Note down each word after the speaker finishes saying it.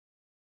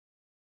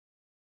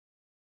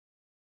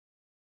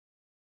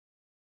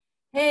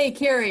Hey,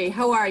 Carrie,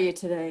 how are you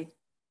today?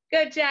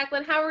 Good,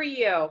 Jacqueline. How are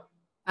you?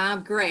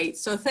 I'm great.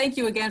 So thank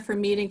you again for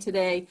meeting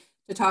today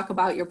to talk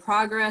about your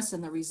progress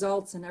and the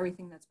results and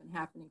everything that's been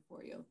happening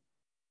for you.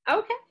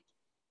 Okay,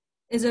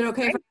 Is it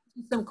okay if I great. ask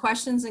you some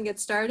questions and get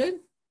started?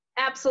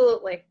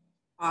 Absolutely.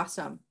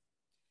 Awesome.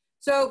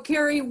 So,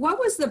 Carrie, what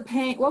was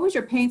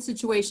your pain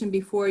situation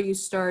before you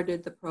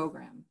started the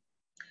program?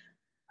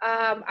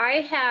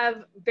 I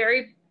have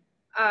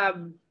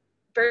um,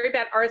 very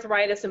bad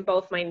arthritis in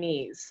both my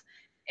knees.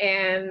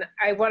 And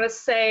I want to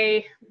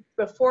say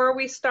before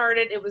we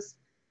started, it was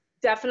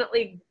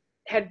definitely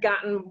had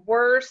gotten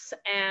worse,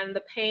 and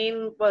the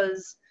pain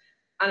was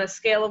on a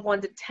scale of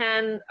 1 to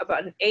 10,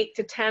 about an 8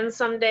 to 10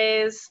 some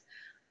days.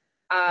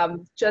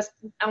 Just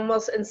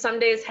almost, in some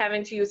days,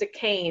 having to use a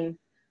cane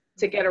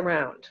to get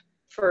around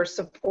for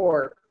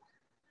support.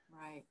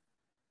 Right.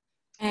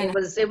 It And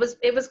was it was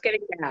it was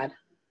getting bad.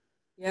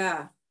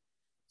 yeah.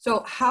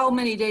 So how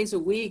many days a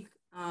week,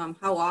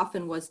 how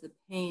often was the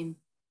pain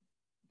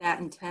that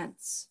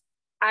intense?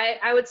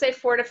 I would say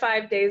 4 to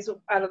 5 days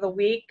out of the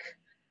week,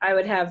 I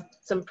would have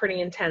some pretty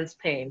intense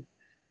pain.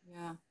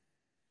 Yeah.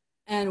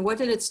 And what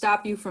did it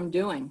stop you from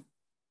doing?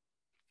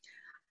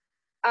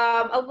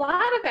 A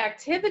lot of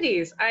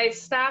activities. I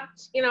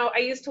stopped, I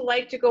used to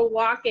like to go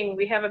walking.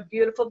 We have a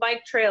beautiful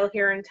bike trail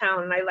here in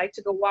town, and I like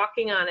to go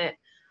walking on it.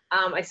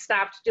 I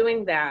stopped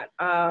doing that.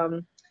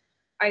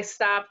 I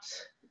stopped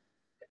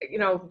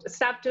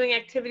doing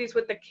activities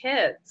with the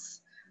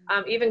kids.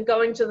 Even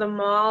going to the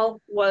mall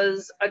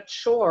was a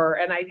chore,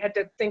 and I had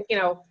to think,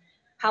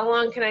 how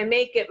long can I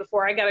make it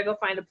before I got to go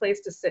find a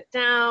place to sit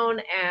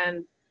down?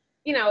 And,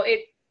 you know,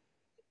 it,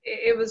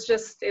 it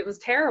was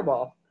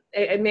terrible.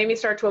 It made me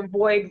start to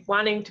avoid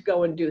wanting to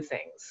go and do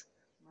things.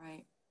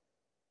 Right.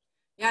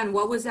 Yeah, and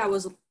what was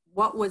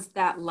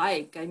that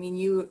like? I mean,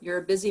 you're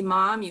a busy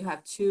mom, you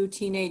have two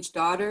teenage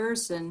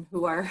daughters and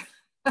who are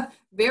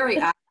very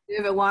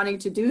active and wanting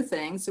to do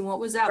things. And what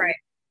was that like, Right.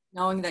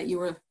 knowing that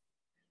you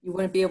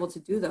wouldn't be able to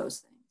do those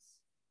things?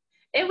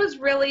 It was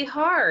really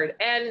hard.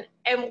 And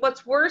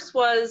what's worse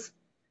was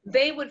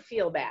they would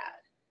feel bad,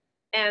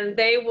 and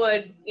they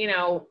would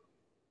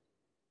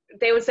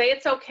say,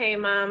 it's okay,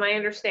 mom, I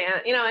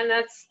understand, and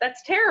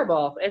that's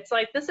terrible. It's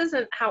like, this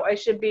isn't how I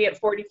should be at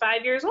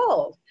 45 years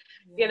old.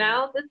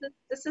 Yeah,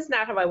 This is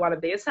not how I want to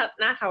be. It's not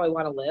how I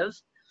want to live.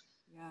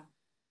 yeah.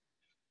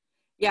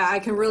 Yeah, I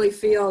can really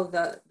feel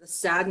the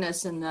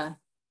sadness and the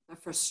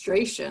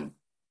frustration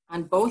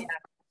on both Yeah.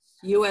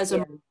 you as a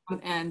Yeah.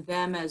 mom and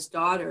them as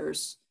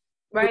daughters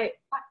who Right.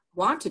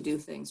 want to do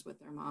things with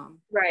their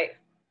mom. Right.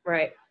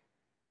 Right.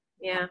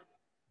 Yeah.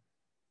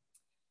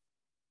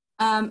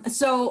 Yeah.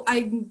 So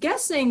I'm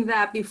guessing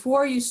that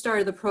before you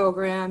started the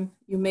program,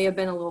 you may have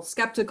been a little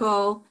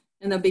skeptical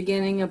in the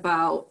beginning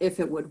about if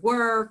it would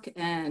work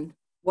and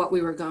what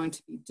we were going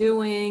to be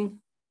doing.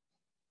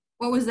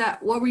 What was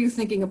that? What were you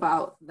thinking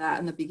about that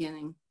in the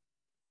beginning?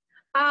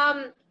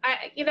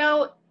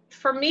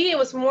 For me, it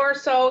was more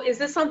so, is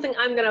this something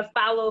I'm going to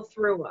follow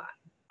through on?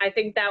 I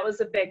think that was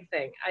a big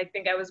thing. I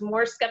think I was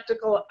more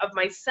skeptical of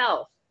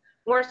myself,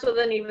 more so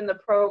than even the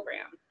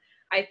program.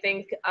 I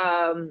think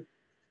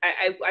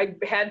I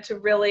had to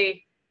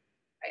really,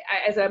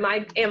 am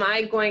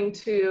I going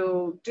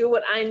to do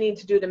what I need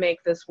to do to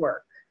make this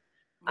work?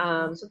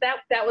 Mhm. So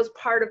that was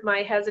part of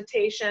my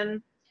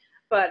hesitation,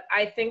 but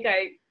I think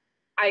I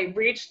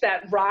reached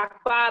that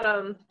rock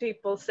bottom,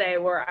 people say,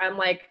 where I'm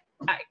like,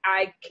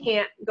 I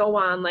can't go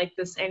on like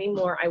this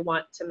anymore. I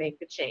want to make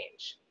a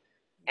change.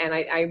 And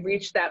I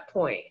reached that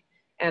point.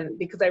 And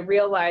because I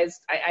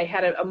realized I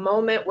had a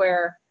moment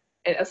where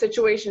a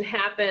situation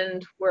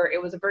happened where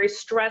it was a very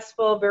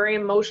stressful, very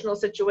emotional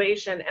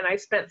situation. And I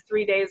spent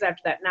 3 days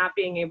after that not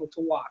being able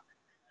to walk,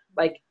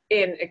 like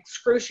in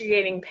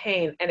excruciating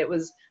pain. And it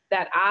was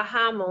that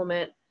aha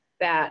moment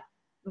that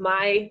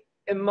my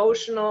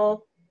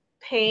emotional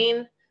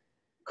pain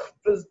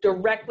was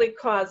directly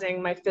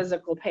causing my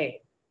physical pain.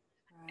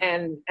 Right.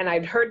 And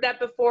I'd heard that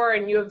before,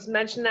 and you have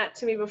mentioned that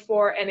to me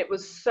before, and it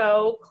was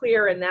so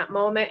clear in that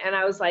moment. And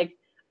I was like,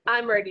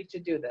 I'm ready to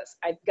do this.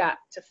 I've got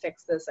to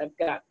fix this. I've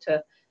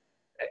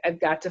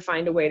got to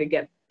find a way to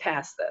get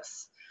past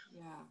this.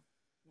 Yeah.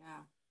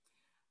 Yeah.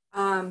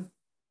 Um,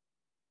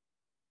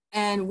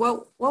 and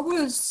what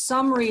were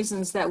some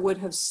reasons that would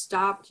have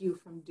stopped you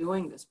from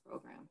doing this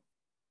program?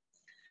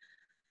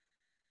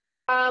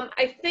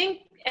 I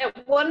think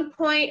at one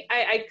point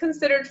I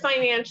considered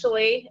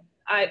financially.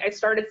 I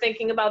started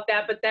thinking about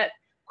that, but that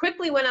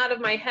quickly went out of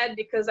my head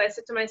because I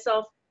said to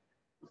myself,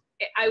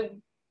 I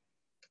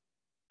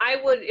I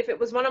would, if it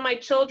was one of my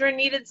children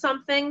needed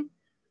something,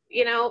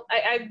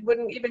 I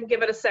wouldn't even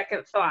give it a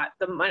second thought.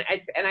 The money,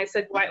 and I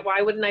said,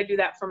 why wouldn't I do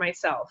that for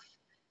myself?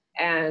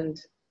 And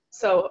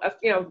so,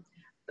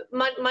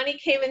 money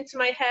came into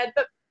my head,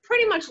 but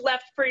pretty much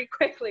left pretty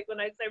quickly when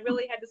I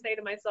really had to say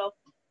to myself,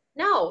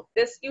 no,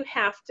 this you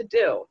have to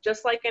do,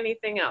 just like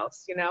anything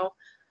else.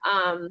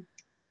 Um,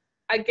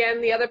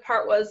 Again, the other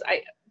part was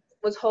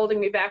holding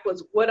me back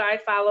was, would I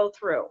follow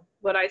through?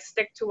 Would I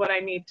stick to what I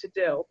need to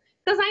do?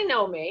 Because I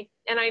know me,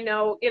 and I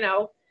know,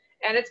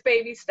 and it's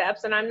baby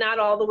steps, and I'm not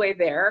all the way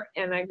there.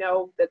 And I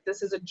know that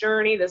this is a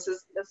journey. This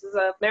is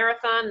a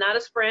marathon, not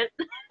a sprint.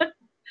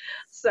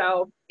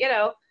 So, you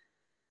know,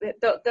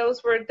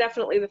 those were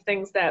definitely the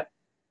things that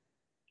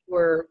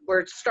were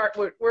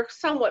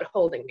somewhat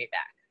holding me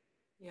back.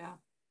 Yeah.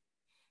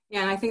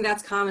 Yeah, and I think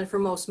that's common for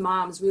most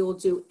moms. We will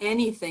do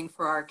anything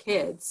for our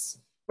kids.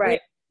 Right.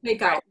 We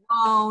take out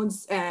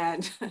loans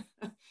and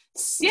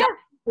stop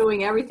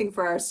doing everything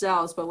for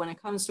ourselves. But when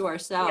it comes to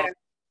ourselves,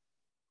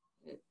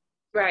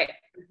 right.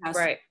 It has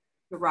Right.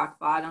 to rock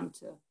bottom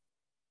to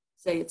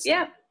say it's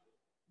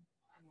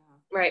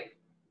Right.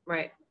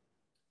 Right.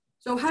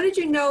 So how did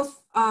you know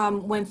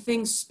when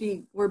things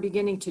were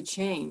beginning to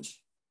change?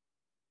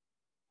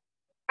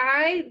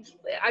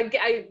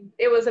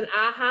 It was an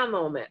aha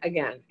moment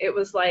again. It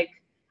was like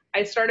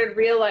I started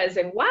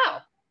realizing,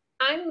 wow,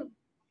 I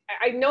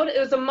noticed it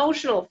was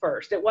emotional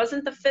first. It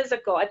wasn't the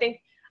physical. I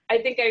think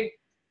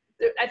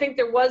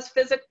there was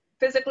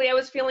physically I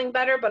was feeling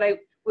better, but I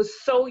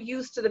was so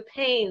used to the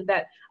pain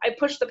that I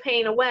pushed the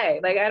pain away.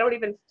 Like I don't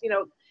even,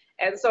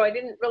 and so I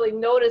didn't really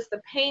notice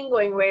the pain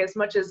going away as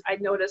much as I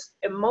noticed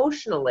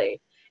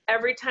emotionally.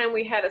 Every time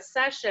we had a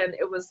session,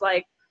 it was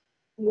like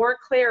more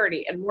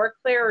clarity and more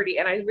clarity.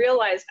 And I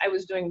realized I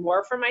was doing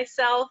more for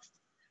myself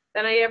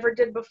than I ever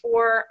did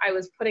before. I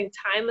was putting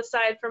time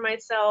aside for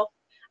myself.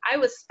 I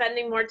was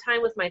spending more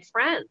time with my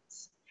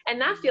friends and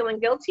not feeling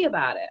guilty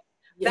about it.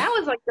 Yeah. That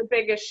was like the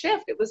biggest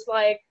shift. It was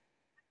like,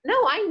 no,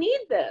 I need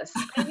this.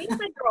 I need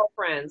my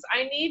girlfriends.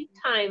 I need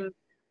time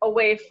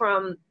away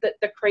from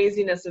the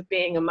craziness of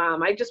being a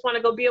mom. I just want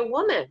to go be a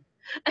woman.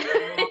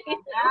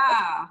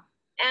 Yeah.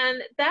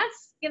 And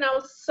that's,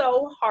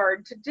 so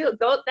hard to do.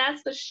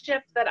 That's the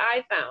shift that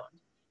I found,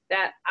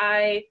 that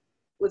I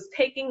was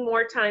taking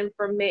more time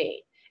for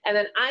me. And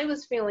then I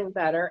was feeling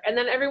better. And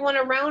then everyone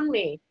around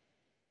me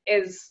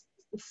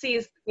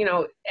sees,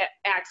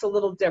 acts a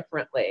little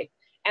differently.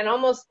 And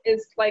almost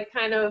is like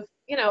kind of,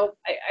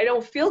 I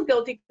don't feel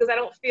guilty because I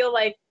don't feel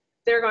like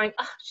they're going,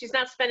 oh, she's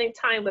not spending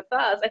time with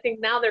us. I think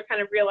now they're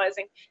kind of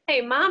realizing,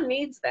 hey, mom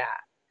needs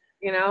that,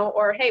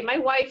 or hey, my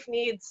wife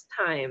needs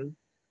time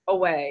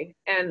away.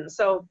 And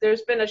so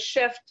there's been a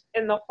shift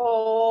in the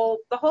whole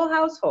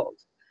household.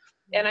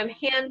 And I'm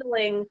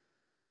handling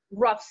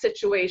rough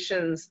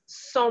situations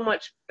so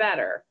much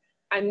better.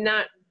 I'm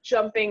not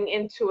jumping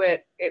into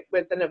it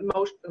with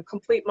a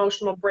complete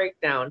emotional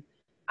breakdown.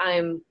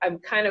 I'm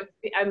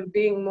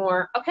being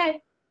more, okay,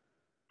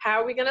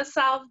 how are we going to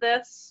solve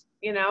this?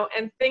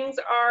 And things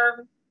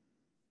are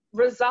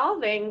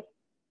resolving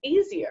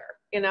easier,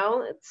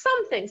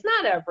 some things,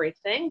 not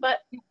everything, but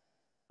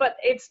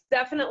it's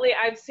definitely,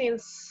 I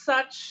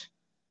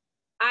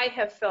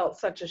have felt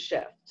such a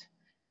shift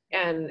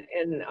and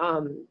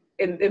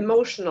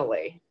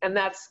emotionally, and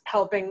that's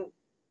helping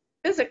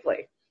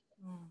physically.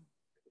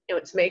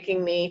 It's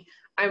making me,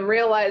 I'm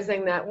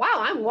realizing that, wow,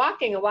 I'm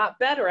walking a lot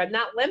better. I'm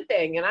not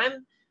limping. And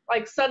I'm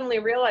like suddenly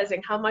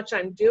realizing how much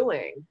I'm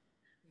doing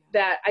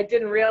that I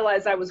didn't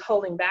realize I was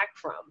holding back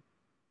from.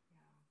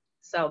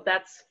 So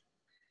that's,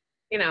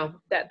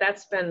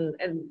 that's been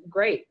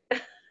great.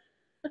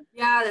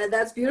 Yeah,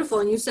 that's beautiful.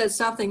 And you said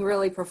something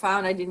really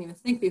profound. I didn't even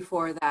think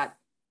before that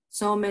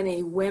so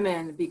many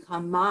women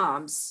become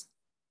moms.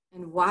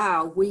 And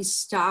wow, we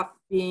stop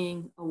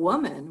being a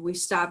woman. We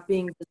stop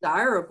being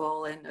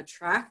desirable and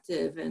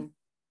attractive. And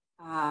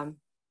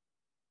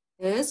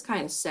it is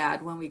kind of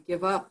sad when we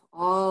give up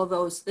all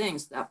those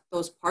things,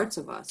 those parts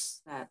of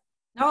us that,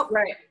 nope.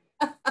 Right.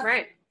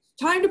 Right.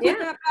 Time to put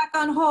that back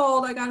on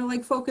hold. I got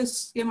to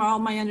focus, give all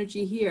my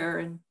energy here.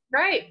 And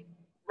right.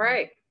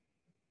 Right.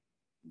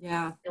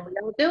 Yeah. And we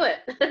don't do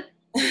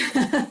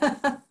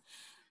it.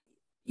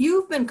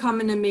 You've been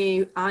coming to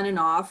me on and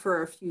off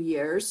for a few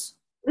years.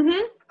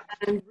 Mm-hmm.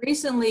 And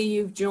recently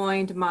you've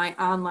joined my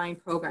online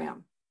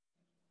program.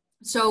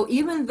 So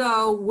even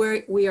though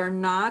we are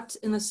not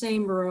in the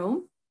same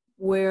room,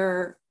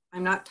 where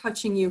I'm not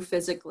touching you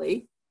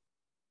physically,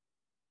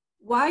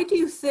 why do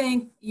you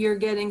think you're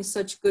getting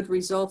such good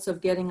results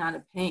of getting out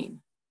of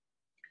pain?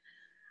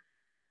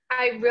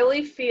 I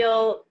really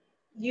feel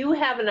you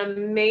have an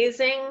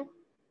amazing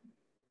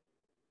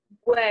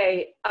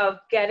way of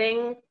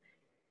getting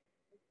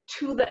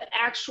to the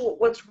actual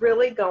what's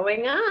really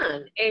going on.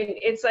 And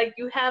it's like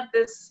you have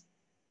this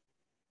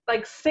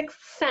like sixth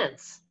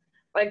sense,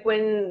 like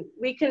when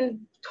we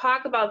can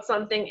talk about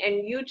something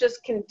and you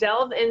just can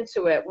delve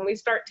into it when we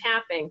start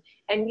tapping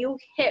and you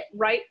hit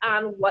right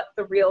on what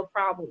the real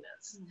problem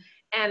is.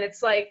 And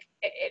it's like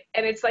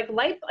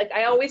like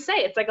I always say,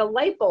 it's like a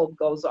light bulb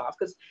goes off,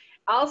 because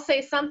I'll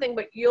say something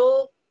but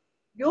you'll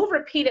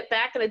repeat it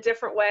back in a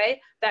different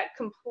way that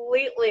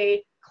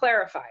completely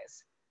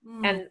clarifies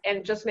and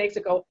just makes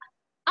it go,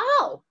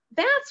 oh,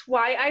 that's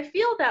why I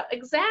feel that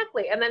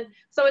exactly. And then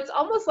so it's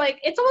almost like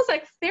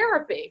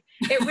therapy.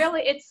 It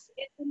really it's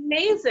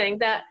amazing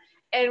that,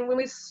 and when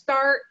we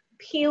start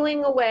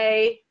peeling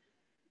away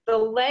the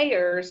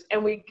layers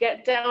and we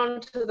get down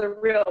to the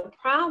real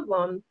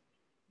problem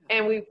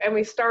and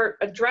we start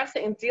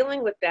addressing and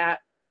dealing with that,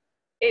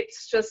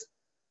 it's just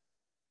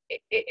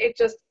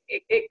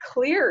it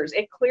clears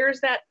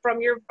that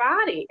from your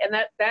body, and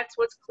that's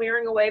what's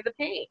clearing away the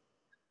pain.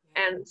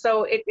 And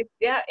so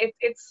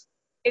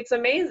it's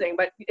amazing,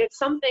 but it's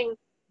something,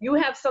 you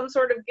have some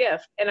sort of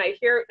gift, and I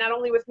hear it not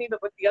only with me,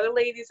 but with the other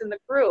ladies in the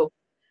group,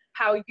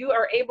 how you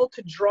are able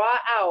to draw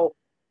out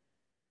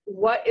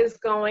what is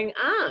going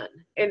on.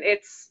 And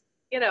it's,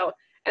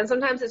 and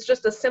sometimes it's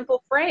just a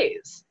simple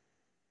phrase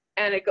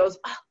and it goes,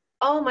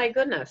 oh my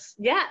goodness,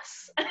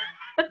 yes.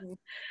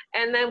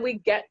 And then we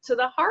get to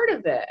the heart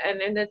of it.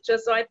 And it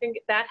just, so I think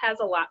that has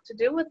a lot to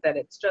do with it.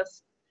 It's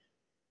just,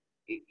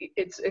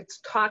 it's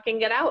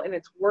talking it out and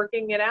it's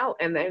working it out.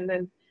 And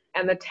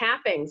the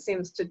tapping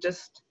seems to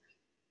just,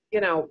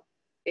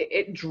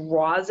 it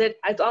draws it.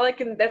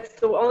 That's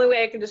the only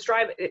way I can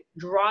describe it. It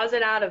draws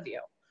it out of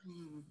you.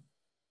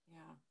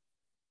 Yeah.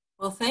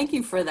 Well, thank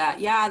you for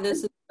that. Yeah,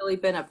 this has really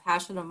been a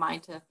passion of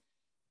mine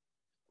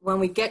when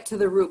we get to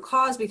the root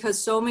cause,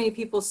 because so many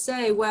people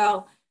say,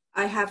 well,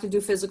 I have to do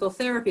physical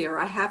therapy, or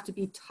I have to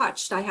be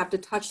touched. I have to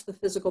touch the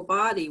physical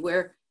body,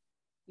 where,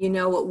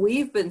 what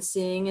we've been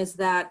seeing is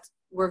that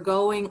we're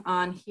going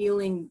on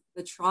healing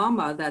the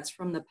trauma that's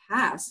from the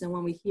past. And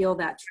when we heal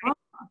that trauma,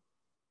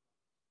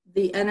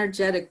 the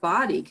energetic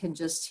body can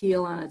just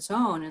heal on its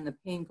own and the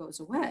pain goes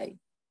away.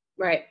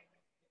 Right.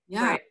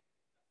 Yeah. Right.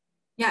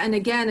 Yeah. And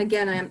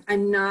again,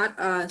 I'm not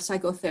a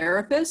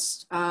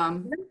psychotherapist.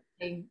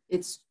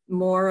 It's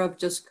more of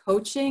just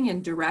coaching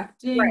and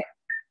directing.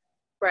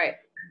 Right.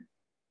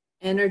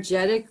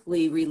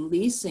 Energetically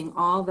releasing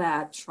all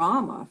that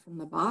trauma from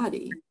the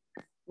body,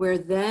 where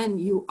then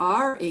you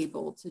are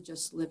able to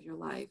just live your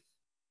life.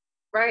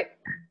 Right.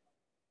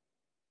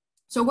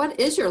 So what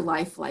is your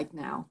life like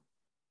now?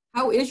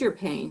 How is your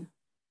pain?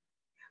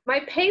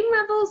 My pain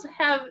levels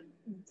have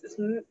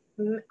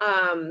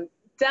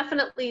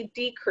definitely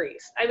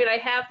decreased. I mean, I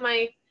have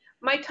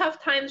my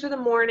tough times are the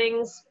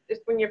mornings.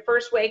 It's when you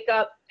first wake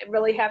up and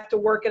really have to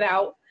work it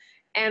out.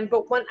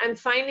 But when I'm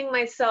finding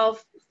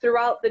myself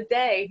throughout the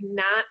day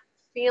not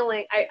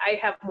feeling, I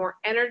have more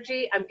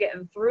energy. I'm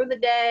getting through the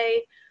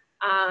day.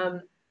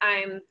 I'm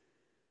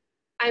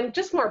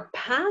just more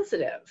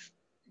positive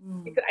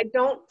because I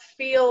don't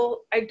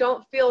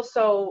feel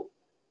so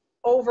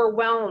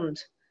overwhelmed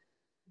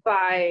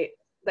by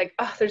like,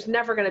 oh, there's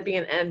never going to be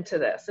an end to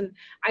this. And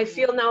I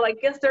feel now like,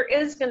 yes, there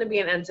is going to be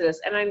an end to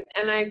this. And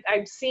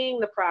I'm seeing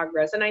the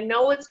progress, and I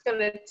know it's going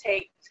to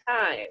take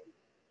time.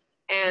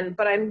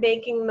 But I'm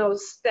making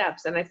those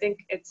steps, and I think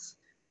it's,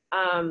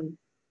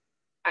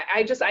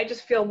 I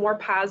just feel more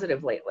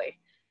positive lately,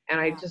 and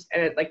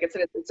like I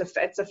said,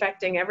 it's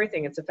affecting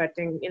everything. It's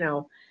affecting,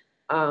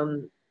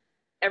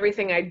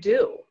 everything I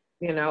do,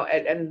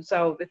 and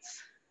so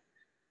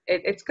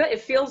it's good.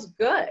 It feels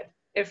good.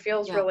 It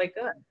feels really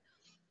good.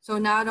 So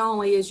not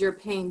only is your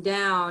pain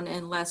down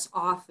and less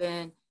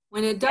often,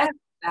 when it does come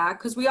back,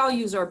 because we all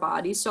use our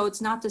bodies, so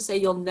it's not to say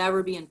you'll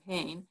never be in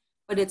pain,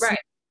 but it's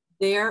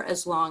there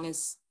as long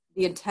as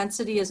the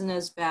intensity isn't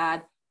as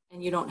bad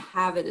and you don't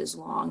have it as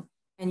long,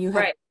 and you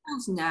have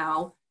tools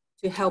now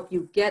to help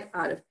you get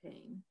out of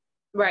pain.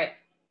 Right.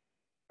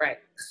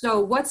 So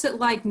what's it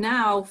like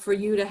now for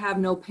you to have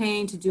no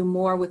pain, to do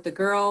more with the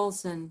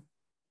girls and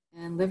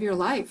live your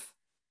life?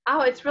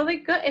 Oh, it's really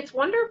good. It's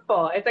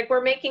wonderful. It's like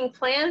we're making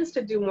plans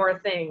to do more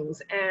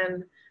things,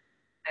 and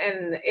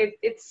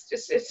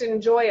it's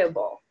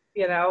enjoyable,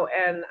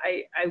 and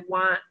I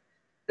want,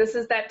 this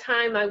is that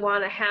time I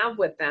want to have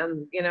with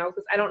them,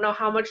 because I don't know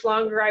how much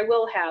longer I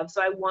will have.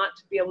 So I want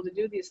to be able to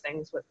do these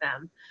things with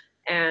them.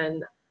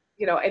 And,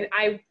 and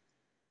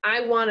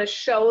I want to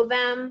show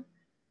them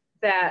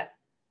that,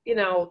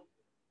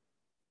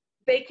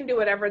 they can do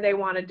whatever they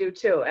want to do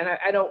too. And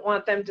I don't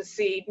want them to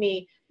see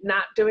me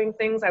not doing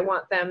things. I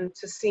want them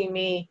to see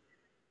me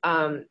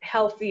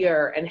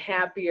healthier and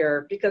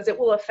happier, because it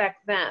will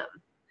affect them,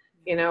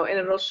 and I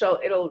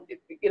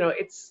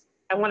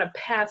want to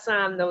pass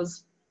on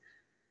those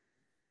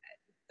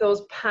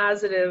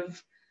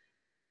positive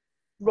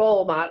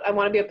role model. I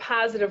want to be a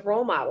positive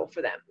role model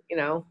for them,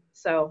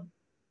 so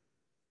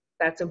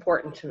that's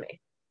important to me.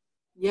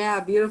 Yeah,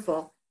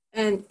 beautiful.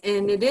 And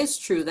it is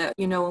true that,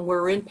 when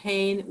we're in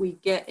pain, we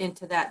get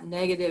into that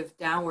negative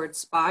downward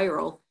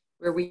spiral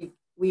where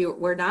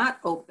we're not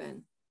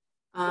open.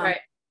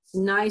 Right. It's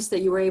nice that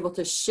you were able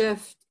to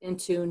shift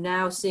into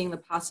now seeing the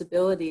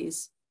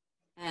possibilities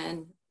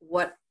and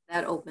what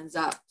that opens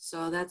up.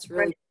 So that's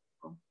really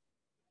cool.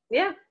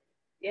 Yeah.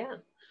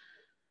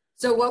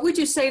 So what would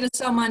you say to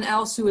someone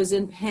else who is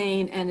in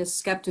pain and is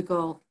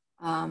skeptical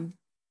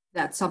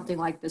that something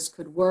like this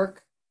could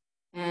work,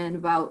 and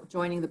about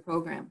joining the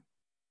program?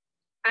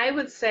 I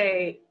would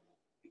say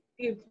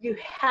you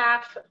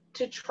have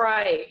to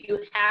try it.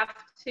 You have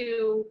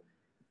to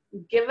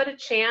give it a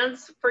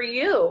chance for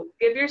you.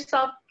 Give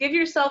yourself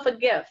a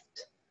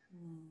gift.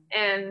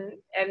 And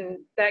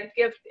that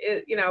gift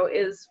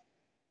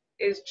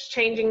is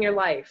changing your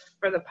life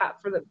for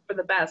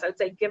the best. I'd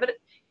say give it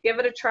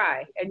a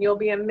try, and you'll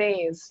be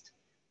amazed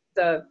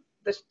the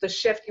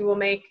shift you will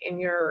make in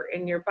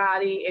your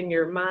body, in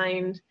your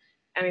mind.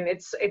 I mean,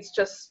 it's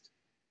just,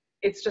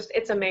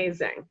 it's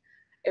amazing.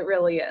 It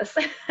really is.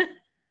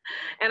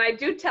 And I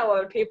do tell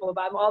other people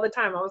about them all the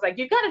time. I was like,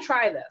 you got to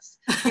try this.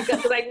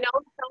 Because I know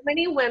so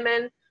many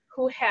women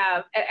who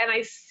have, and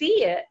I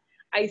see it,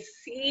 I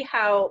see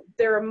how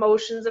their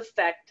emotions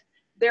affect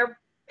their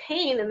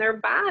pain in their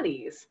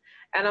bodies.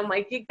 And I'm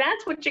like,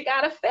 that's what you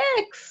got to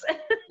fix.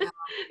 Yeah.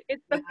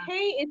 It's the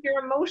pain, it's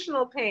your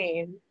emotional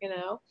pain, you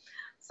know?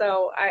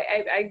 So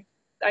I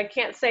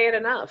can't say it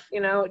enough,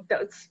 you know,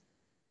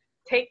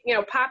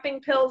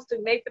 popping pills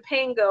to make the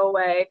pain go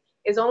away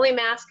is only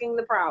masking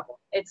the problem.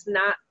 It's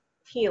not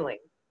healing.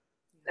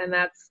 And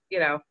that's, you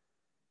know,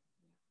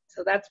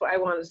 so that's what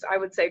I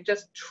would say,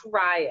 just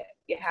try it.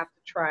 You have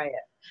to try it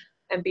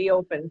and be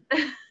open.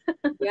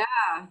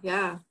 Yeah,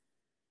 yeah.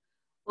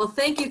 Well,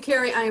 thank you,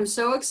 Carrie. I am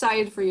so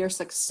excited for your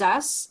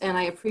success, and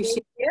I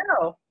appreciate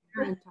you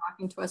and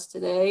talking to us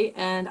today,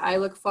 and I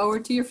look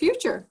forward to your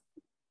future.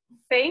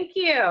 Thank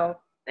you.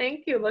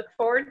 Thank you. Look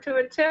forward to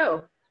it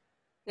too.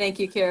 Thank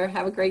you, Carrie.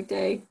 Have a great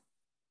day.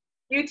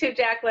 You too,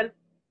 Jacqueline.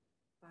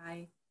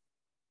 Bye.